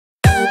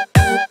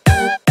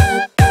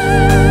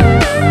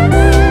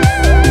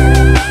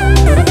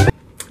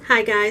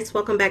Hi guys,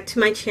 welcome back to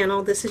my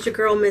channel. This is your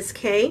girl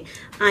Ms.K.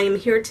 I am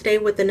here today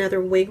with another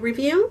wig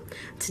review.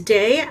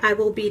 Today I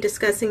will be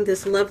discussing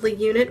this lovely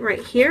unit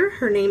right here.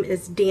 Her name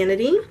is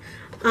Danity.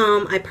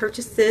 I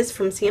purchased this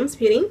from Sam's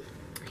Beauty.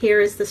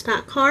 Here is the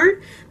stock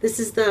card. This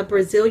is the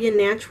Brazilian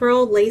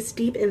Natural Lace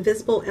Deep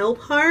Invisible L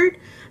part.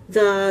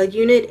 The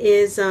unit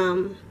is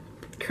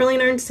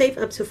curling iron safe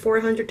up to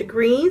 400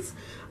 degrees.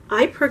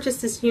 I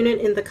purchased this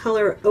unit in the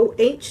color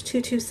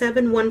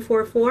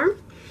OH227144.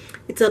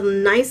 It's a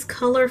nice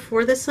color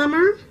for the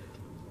summer,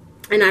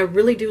 and I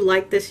really do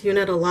like this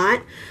unit a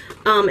lot.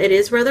 It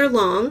is rather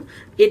long.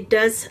 It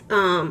does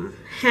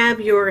have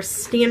your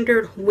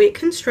standard wig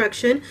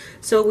construction,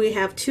 so we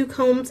have 2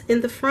 combs in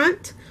the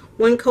front,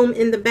 1 comb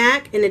in the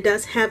back, and it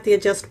does have the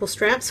adjustable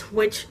straps,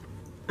 which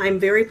I'm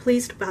very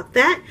pleased about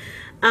that.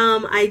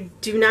 I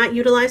do not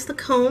utilize the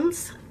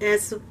combs,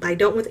 as I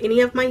don't with any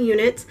of my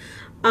units.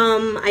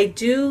 I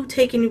do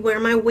take and wear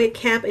my wig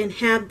cap and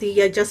have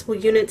the adjustable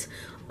units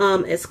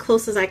as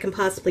close as I can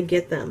possibly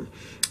get them.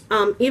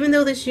 Even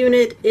though this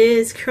unit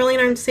is curling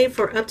iron safe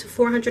for up to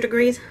 400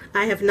 degrees,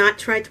 I have not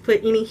tried to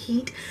put any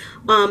heat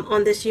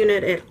on this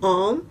unit at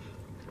all.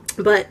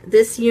 But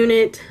this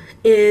unit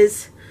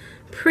is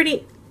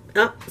pretty,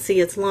 see,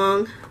 it's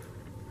long.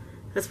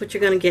 That's what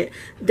you're going to get.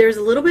 There's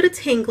a little bit of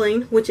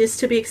tangling, which is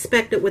to be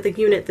expected with a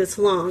unit this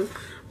long.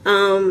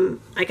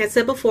 Like I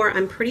said before,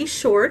 I'm pretty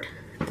short.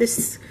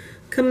 This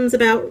comes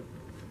about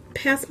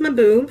past my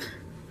boob.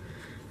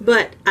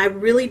 But I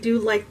really do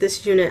like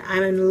this unit.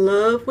 I'm in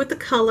love with the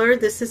color.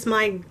 This is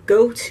my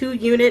go-to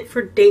unit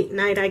for date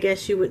night, I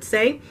guess you would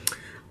say.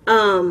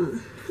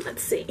 Let's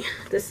see.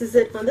 This is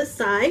it on the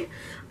side.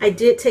 I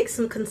did take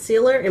some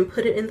concealer and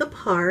put it in the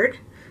part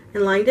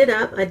and lined it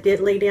up. I did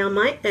lay down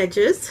my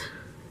edges.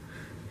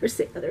 Here's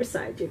the other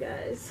side, you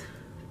guys.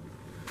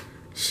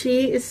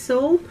 She is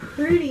so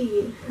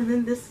pretty. And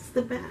then this is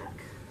the back.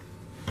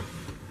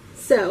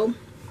 So,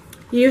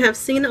 you have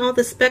seen all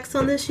the specs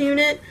on this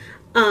unit.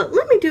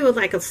 Let me do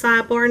like a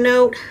sidebar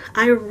note.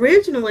 I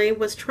originally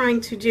was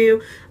trying to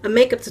do a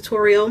makeup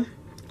tutorial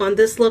on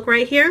this look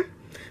right here.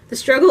 The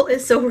struggle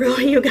is so real,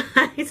 you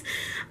guys.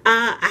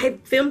 I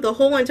filmed the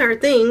whole entire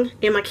thing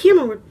and my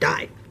camera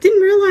died.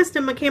 Didn't realize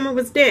that my camera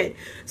was dead.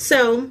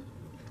 So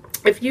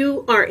if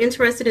you are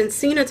interested in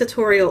seeing a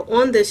tutorial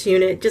on this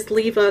unit, just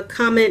leave a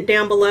comment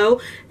down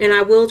below and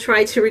I will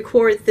try to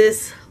record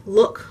this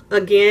look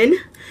again.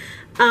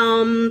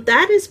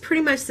 That is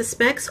pretty much the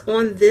specs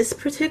on this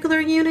particular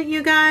unit,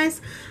 you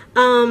guys.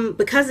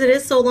 Because it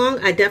is so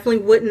long, I definitely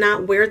would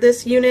not wear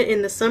this unit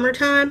in the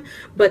summertime,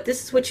 but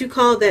this is what you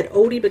call that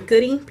oldie but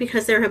goodie,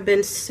 because there have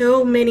been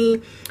so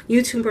many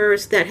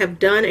YouTubers that have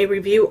done a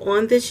review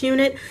on this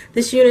unit.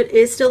 This unit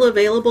is still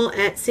available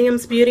at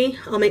Sam's Beauty.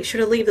 I'll make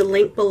sure to leave the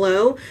link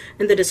below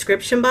in the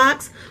description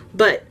box.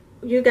 But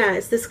you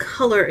guys, this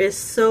color is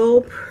so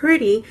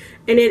pretty,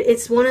 and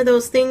it's one of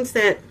those things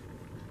that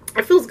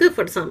it feels good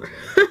for the summer.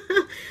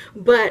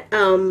 But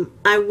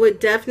I would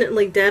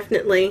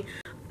definitely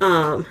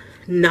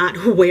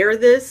not wear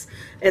this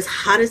as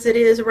hot as it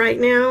is right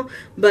now,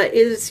 but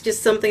it is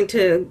just something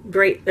a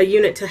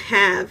unit to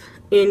have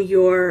in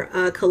your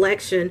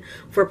collection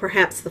for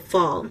perhaps the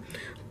fall.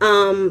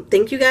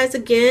 Thank you guys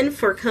again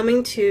for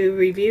coming to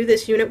review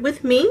this unit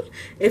with me.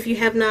 If you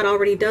have not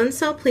already done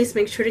so, please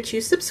make sure that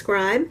you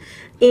subscribe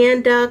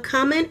and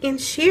comment and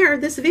share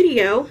this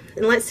video,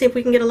 and let's see if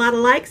we can get a lot of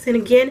likes. And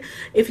again,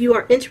 if you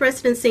are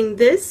interested in seeing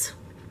this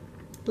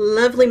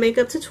lovely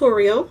makeup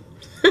tutorial,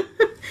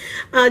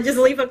 just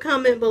leave a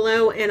comment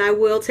below and I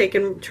will take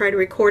and try to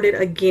record it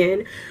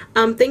again.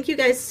 Thank you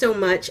guys so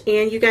much,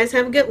 and you guys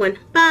have a good one.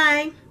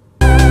 Bye.